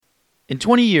In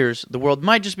 20 years, the world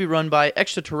might just be run by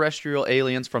extraterrestrial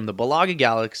aliens from the Balaga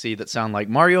Galaxy that sound like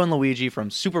Mario and Luigi from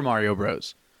Super Mario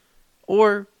Bros.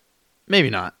 Or maybe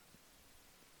not.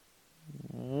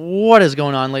 What is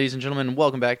going on, ladies and gentlemen?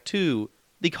 Welcome back to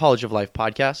the College of Life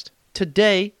podcast.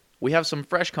 Today, we have some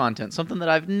fresh content, something that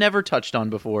I've never touched on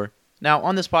before. Now,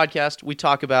 on this podcast, we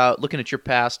talk about looking at your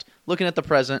past, looking at the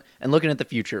present, and looking at the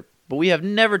future. But we have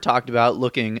never talked about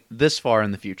looking this far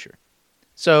in the future.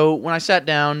 So when I sat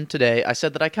down today, I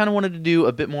said that I kind of wanted to do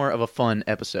a bit more of a fun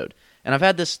episode. And I've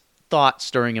had this thought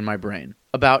stirring in my brain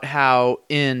about how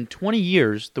in 20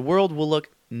 years, the world will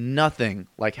look nothing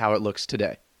like how it looks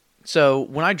today. So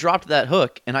when I dropped that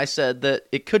hook and I said that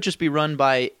it could just be run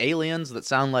by aliens that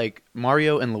sound like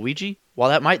Mario and Luigi, while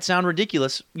that might sound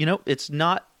ridiculous, it's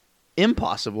not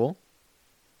impossible.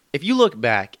 If you look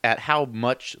back at how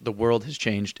much the world has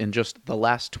changed in just the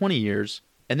last 20 years,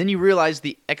 and then you realize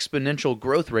the exponential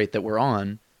growth rate that we're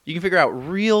on, you can figure out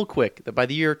real quick that by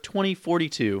the year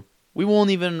 2042, we won't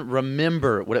even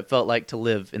remember what it felt like to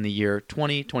live in the year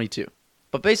 2022.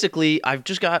 But basically, I've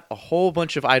just got a whole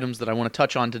bunch of items that I want to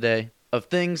touch on today, of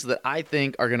things that I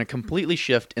think are going to completely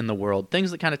shift in the world,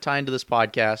 things that kind of tie into this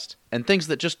podcast, and things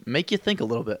that just make you think a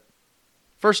little bit.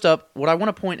 First up, what I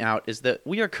want to point out is that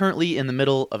we are currently in the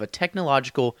middle of a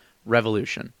technological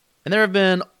revolution. And there have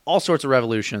been all sorts of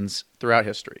revolutions throughout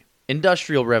history.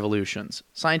 Industrial revolutions,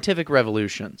 scientific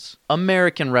revolutions,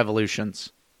 American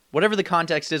revolutions. Whatever the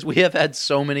context is, we have had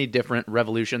so many different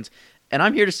revolutions. And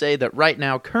I'm here to say that right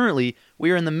now, currently,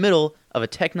 we are in the middle of a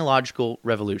technological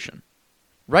revolution.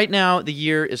 Right now, the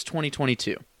year is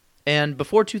 2022. And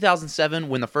before 2007,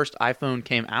 when the first iPhone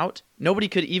came out, nobody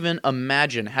could even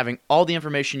imagine having all the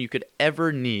information you could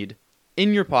ever need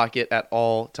in your pocket at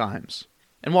all times.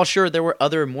 And while sure, there were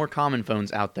other more common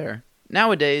phones out there,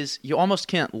 nowadays, you almost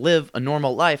can't live a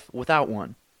normal life without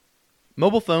one.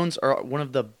 Mobile phones are one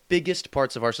of the biggest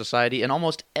parts of our society, and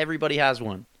almost everybody has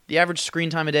one. The average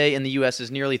screen time a day in the US is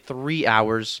nearly 3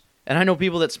 hours, and I know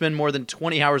people that spend more than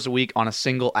 20 hours a week on a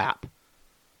single app.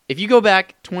 If you go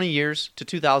back 20 years to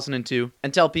 2002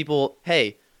 and tell people,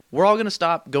 hey, we're all going to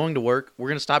stop going to work, we're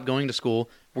going to stop going to school,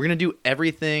 we're going to do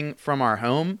everything from our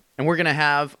home, and we're going to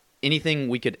have anything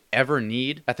we could ever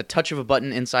need at the touch of a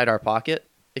button inside our pocket,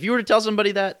 if you were to tell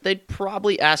somebody that, they'd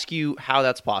probably ask you how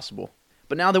that's possible.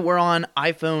 But now that we're on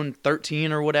iPhone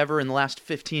 13 or whatever in the last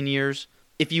 15 years,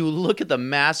 if you look at the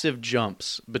massive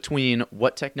jumps between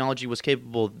what technology was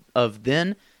capable of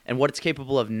then and what it's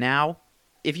capable of now,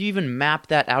 if you even map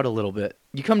that out a little bit,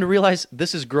 you come to realize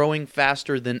this is growing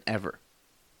faster than ever.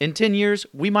 In 10 years,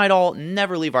 we might all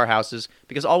never leave our houses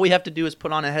because all we have to do is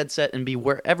put on a headset and be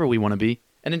wherever we want to be.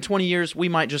 And in 20 years, we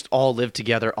might just all live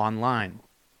together online.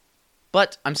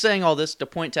 But I'm saying all this to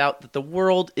point out that the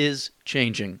world is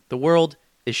changing. The world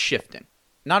is shifting.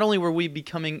 Not only were we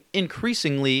becoming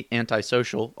increasingly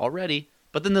antisocial already,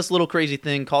 but then this little crazy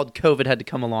thing called COVID had to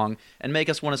come along and make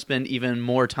us want to spend even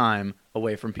more time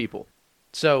away from people.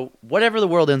 So whatever the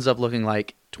world ends up looking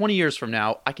like, 20 years from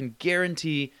now, I can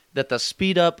guarantee that the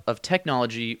speed up of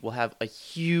technology will have a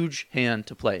huge hand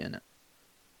to play in it.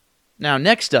 Now,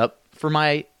 next up, for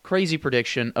my crazy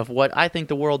prediction of what I think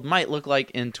the world might look like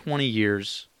in 20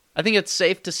 years, I think it's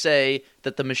safe to say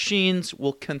that the machines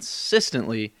will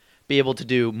consistently be able to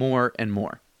do more and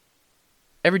more.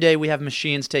 Every day we have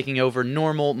machines taking over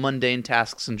normal, mundane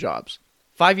tasks and jobs.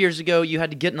 5 years ago, you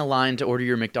had to get in a line to order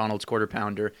your McDonald's Quarter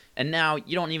Pounder, and now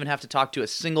you don't even have to talk to a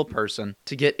single person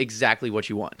to get exactly what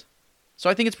you want. So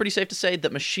I think it's pretty safe to say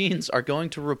that machines are going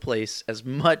to replace as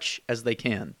much as they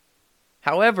can.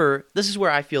 However, this is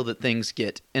where I feel that things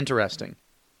get interesting.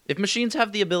 If machines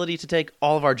have the ability to take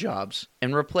all of our jobs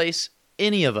and replace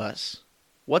any of us,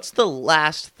 what's the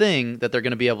last thing that they're going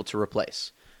to be able to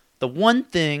replace? The one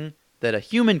thing that a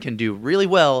human can do really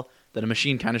well that a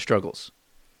machine kind of struggles.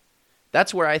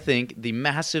 That's where I think the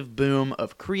massive boom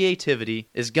of creativity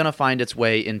is going to find its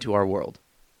way into our world.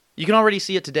 You can already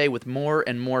see it today with more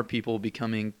and more people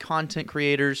becoming content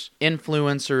creators,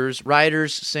 influencers,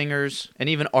 writers, singers, and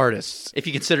even artists, if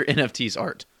you consider NFTs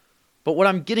art. But what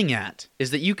I'm getting at is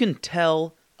that you can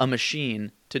tell a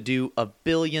machine to do a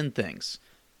billion things,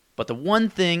 but the one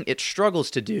thing it struggles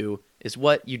to do is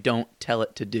what you don't tell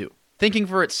it to do. Thinking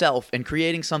for itself and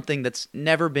creating something that's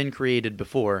never been created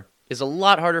before is a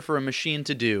lot harder for a machine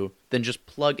to do than just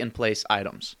plug and place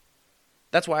items.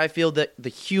 That's why I feel that the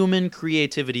human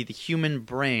creativity, the human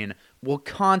brain, will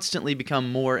constantly become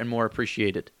more and more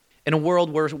appreciated. In a world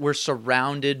where we're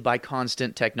surrounded by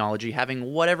constant technology, having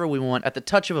whatever we want at the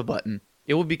touch of a button,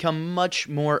 it will become much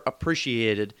more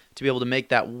appreciated to be able to make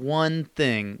that one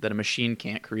thing that a machine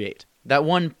can't create. That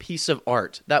one piece of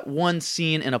art, that one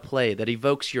scene in a play that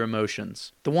evokes your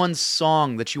emotions, the one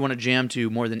song that you want to jam to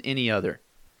more than any other.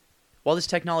 While this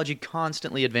technology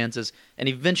constantly advances and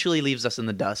eventually leaves us in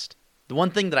the dust, the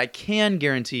one thing that I can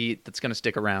guarantee that's going to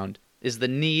stick around is the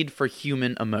need for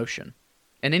human emotion.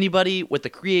 And anybody with the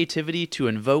creativity to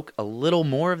invoke a little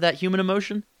more of that human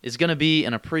emotion is going to be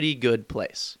in a pretty good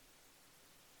place.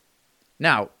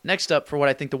 Now, next up for what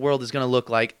I think the world is going to look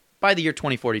like by the year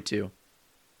 2042.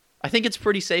 I think it's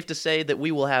pretty safe to say that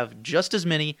we will have just as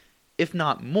many, if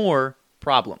not more,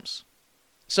 problems.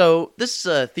 So this is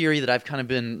a theory that I've kind of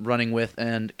been running with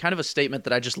and kind of a statement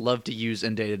that I just love to use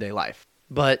in day-to-day life.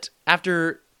 But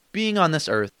after being on this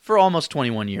earth for almost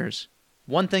 21 years,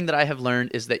 one thing that I have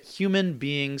learned is that human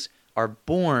beings are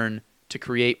born to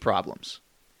create problems.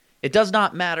 It does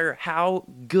not matter how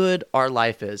good our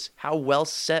life is, how well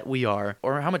set we are,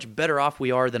 or how much better off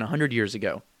we are than 100 years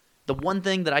ago. The one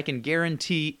thing that I can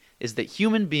guarantee is that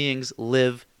human beings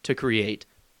live to create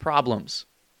problems.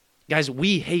 Guys,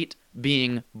 we hate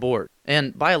being bored.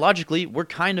 And biologically, we're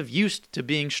kind of used to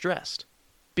being stressed.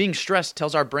 Being stressed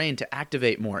tells our brain to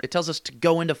activate more. It tells us to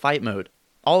go into fight mode.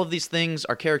 All of these things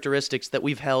are characteristics that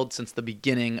we've held since the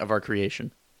beginning of our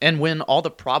creation. And when all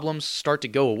the problems start to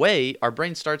go away, our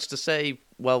brain starts to say,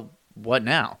 well, what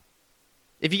now?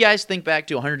 If you guys think back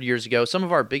to 100 years ago, some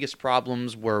of our biggest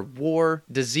problems were war,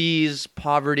 disease,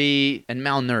 poverty, and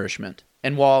malnourishment.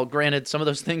 And while, granted, some of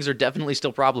those things are definitely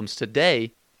still problems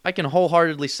today, I can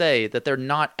wholeheartedly say that they're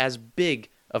not as big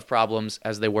of problems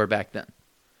as they were back then.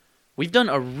 We've done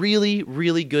a really,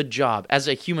 really good job as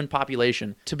a human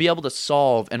population to be able to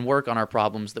solve and work on our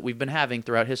problems that we've been having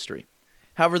throughout history.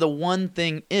 However, the one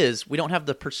thing is we don't have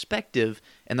the perspective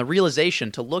and the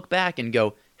realization to look back and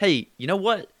go, hey, you know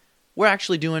what? We're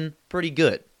actually doing pretty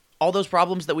good. All those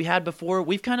problems that we had before,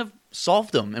 we've kind of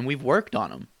solved them and we've worked on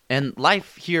them. And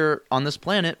life here on this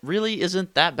planet really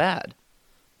isn't that bad.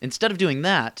 Instead of doing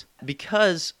that,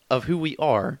 because of who we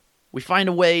are, we find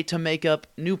a way to make up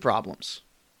new problems.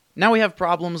 Now we have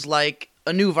problems like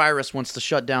a new virus wants to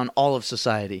shut down all of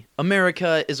society.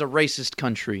 America is a racist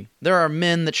country. There are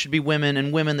men that should be women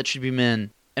and women that should be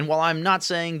men. And while I'm not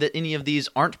saying that any of these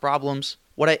aren't problems,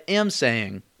 what I am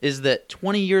saying is that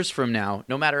 20 years from now,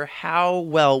 no matter how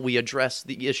well we address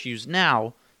the issues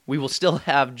now, we will still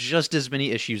have just as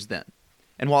many issues then.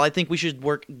 And while I think we should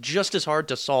work just as hard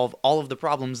to solve all of the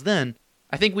problems then,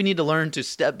 I think we need to learn to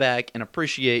step back and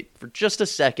appreciate for just a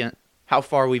second how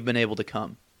far we've been able to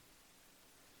come.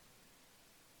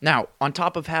 Now, on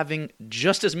top of having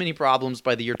just as many problems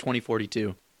by the year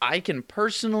 2042, I can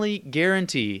personally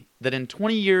guarantee that in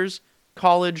 20 years,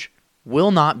 college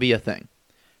will not be a thing.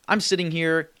 I'm sitting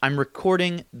here, I'm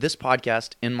recording this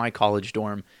podcast in my college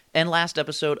dorm, and last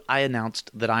episode I announced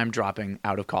that I'm dropping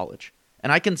out of college.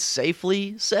 And I can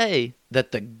safely say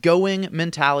that the going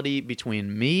mentality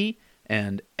between me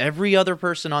and every other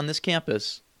person on this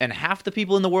campus, and half the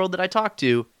people in the world that I talk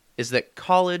to, is that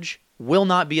college will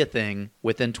not be a thing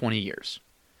within 20 years.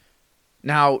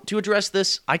 Now, to address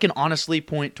this, I can honestly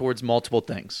point towards multiple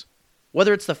things.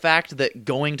 Whether it's the fact that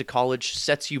going to college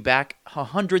sets you back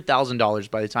 $100,000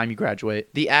 by the time you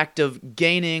graduate, the act of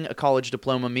gaining a college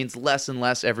diploma means less and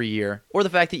less every year, or the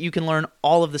fact that you can learn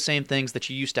all of the same things that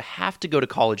you used to have to go to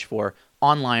college for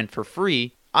online for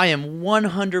free, I am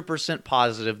 100%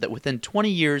 positive that within 20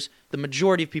 years, the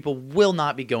majority of people will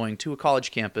not be going to a college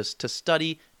campus to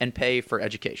study and pay for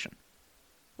education.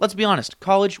 Let's be honest,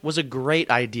 college was a great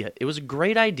idea. It was a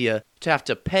great idea to have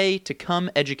to pay to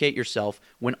come educate yourself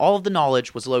when all of the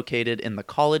knowledge was located in the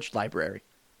college library.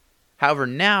 However,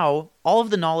 now, all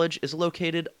of the knowledge is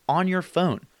located on your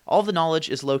phone. All of the knowledge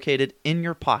is located in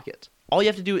your pocket. All you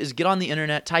have to do is get on the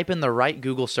internet, type in the right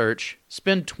Google search,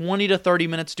 spend 20 to 30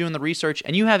 minutes doing the research,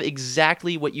 and you have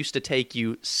exactly what used to take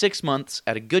you 6 months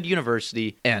at a good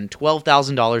university and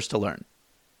 $12,000 to learn.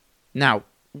 Now,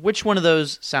 which one of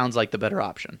those sounds like the better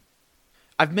option?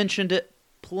 I've mentioned it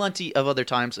plenty of other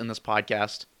times in this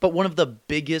podcast, but one of the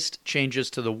biggest changes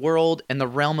to the world and the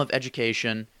realm of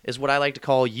education is what I like to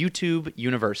call YouTube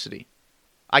University.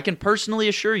 I can personally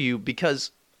assure you,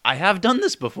 because I have done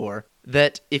this before,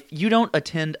 that if you don't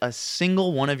attend a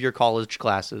single one of your college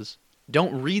classes,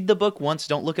 don't read the book once,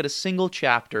 don't look at a single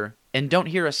chapter, and don't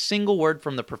hear a single word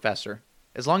from the professor,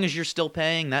 as long as you're still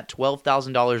paying that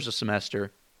 $12,000 a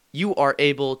semester, you are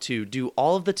able to do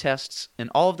all of the tests and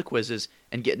all of the quizzes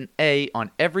and get an A on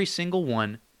every single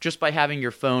one just by having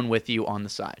your phone with you on the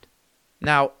side.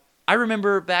 Now, I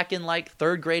remember back in like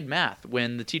 3rd grade math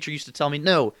when the teacher used to tell me,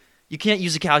 no, you can't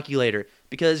use a calculator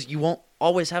because you won't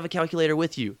always have a calculator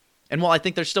with you. And while I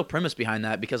think there's still premise behind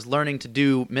that because learning to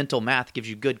do mental math gives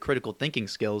you good critical thinking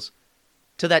skills,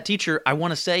 To that teacher, I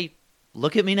want to say,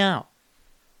 look at me now.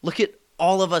 Look at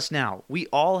all of us now. We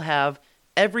all have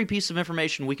every piece of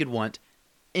information we could want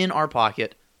in our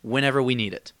pocket whenever we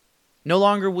need it. No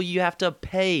longer will you have to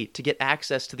pay to get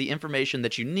access to the information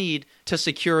that you need to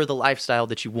secure the lifestyle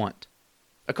that you want.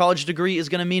 A college degree is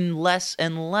going to mean less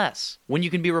and less when you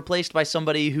can be replaced by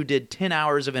somebody who did 10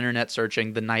 hours of internet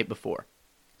searching the night before.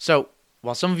 So,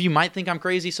 while some of you might think I'm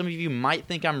crazy, some of you might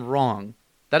think I'm wrong,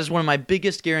 that is one of my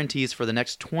biggest guarantees for the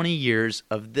next 20 years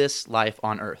of this life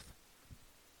on Earth.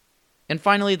 And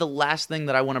finally, the last thing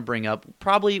that I want to bring up,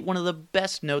 probably one of the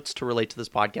best notes to relate to this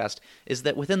podcast, is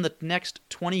that within the next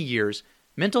 20 years,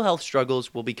 mental health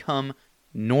struggles will become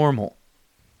normal.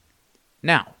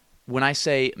 Now, when I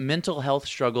say mental health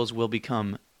struggles will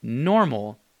become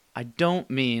normal, I don't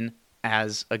mean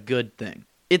as a good thing.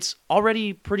 It's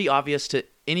already pretty obvious to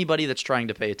anybody that's trying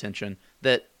to pay attention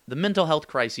that the mental health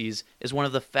crisis is one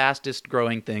of the fastest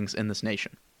growing things in this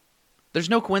nation. There's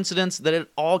no coincidence that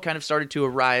it all kind of started to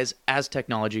arise as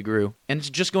technology grew, and it's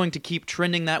just going to keep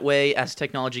trending that way as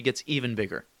technology gets even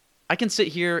bigger. I can sit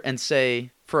here and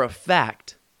say for a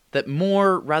fact that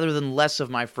more rather than less of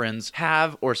my friends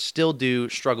have or still do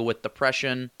struggle with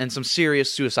depression and some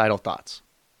serious suicidal thoughts.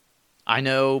 I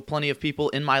know plenty of people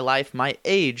in my life, my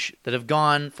age, that have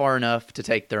gone far enough to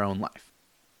take their own life.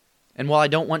 And while I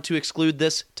don't want to exclude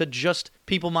this to just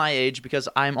people my age, because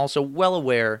I'm also well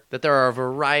aware that there are a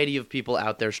variety of people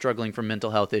out there struggling from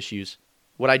mental health issues,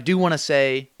 what I do want to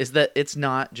say is that it's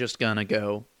not just gonna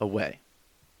go away.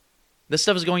 This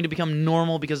stuff is going to become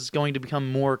normal because it's going to become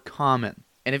more common.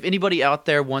 And if anybody out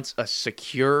there wants a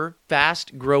secure,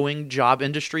 fast-growing job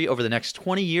industry over the next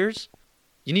 20 years,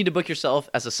 you need to book yourself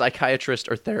as a psychiatrist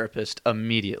or therapist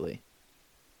immediately.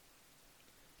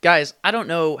 Guys, I don't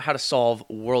know how to solve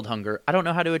world hunger. I don't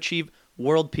know how to achieve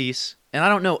world peace. And I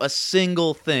don't know a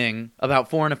single thing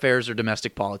about foreign affairs or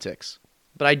domestic politics.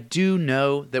 But I do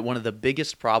know that one of the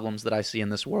biggest problems that I see in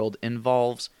this world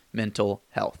involves mental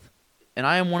health. And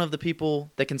I am one of the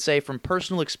people that can say from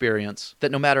personal experience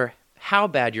that no matter how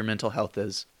bad your mental health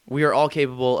is, we are all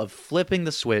capable of flipping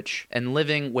the switch and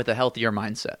living with a healthier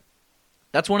mindset.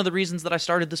 That's one of the reasons that I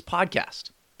started this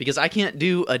podcast. Because I can't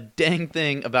do a dang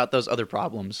thing about those other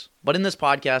problems. But in this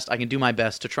podcast, I can do my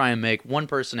best to try and make one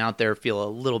person out there feel a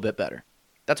little bit better.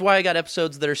 That's why I got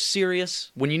episodes that are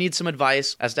serious when you need some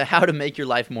advice as to how to make your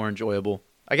life more enjoyable.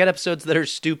 I got episodes that are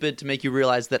stupid to make you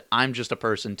realize that I'm just a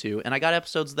person too. And I got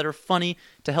episodes that are funny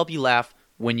to help you laugh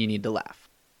when you need to laugh.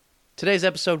 Today's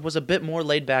episode was a bit more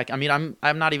laid back. I mean,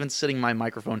 I'm not even sitting my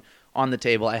microphone on the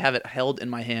table. I have it held in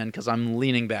my hand because I'm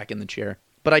leaning back in the chair.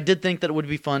 But I did think that it would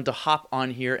be fun to hop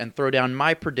on here and throw down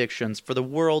my predictions for the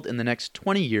world in the next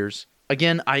 20 years.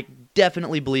 Again, I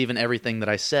definitely believe in everything that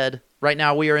I said. Right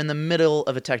now, we are in the middle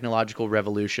of a technological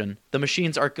revolution. The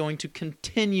machines are going to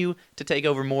continue to take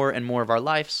over more and more of our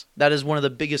lives. That is one of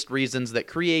the biggest reasons that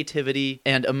creativity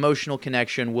and emotional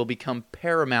connection will become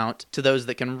paramount to those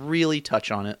that can really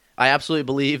touch on it. I absolutely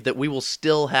believe that we will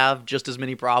still have just as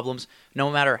many problems,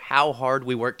 no matter how hard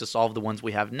we work to solve the ones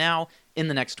we have now in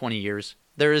the next 20 years.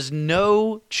 There is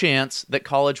no chance that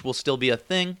college will still be a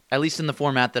thing, at least in the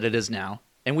format that it is now,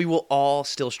 and we will all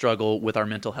still struggle with our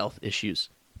mental health issues.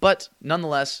 But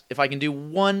nonetheless, if I can do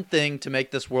one thing to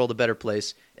make this world a better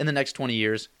place in the next 20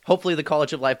 years, hopefully the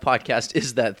College of Life podcast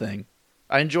is that thing.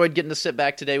 I enjoyed getting to sit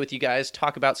back today with you guys,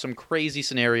 talk about some crazy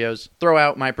scenarios, throw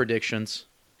out my predictions.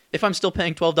 If I'm still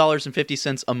paying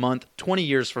 $12.50 a month 20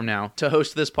 years from now to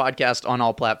host this podcast on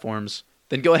all platforms,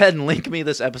 then go ahead and link me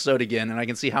this episode again, and I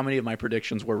can see how many of my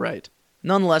predictions were right.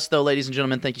 Nonetheless, though, ladies and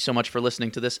gentlemen, thank you so much for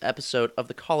listening to this episode of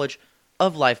the College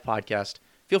of Life podcast.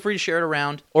 Feel free to share it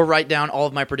around or write down all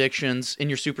of my predictions in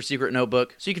your super secret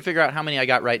notebook so you can figure out how many I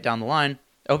got right down the line.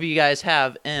 I hope you guys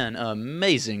have an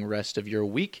amazing rest of your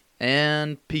week,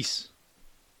 and peace.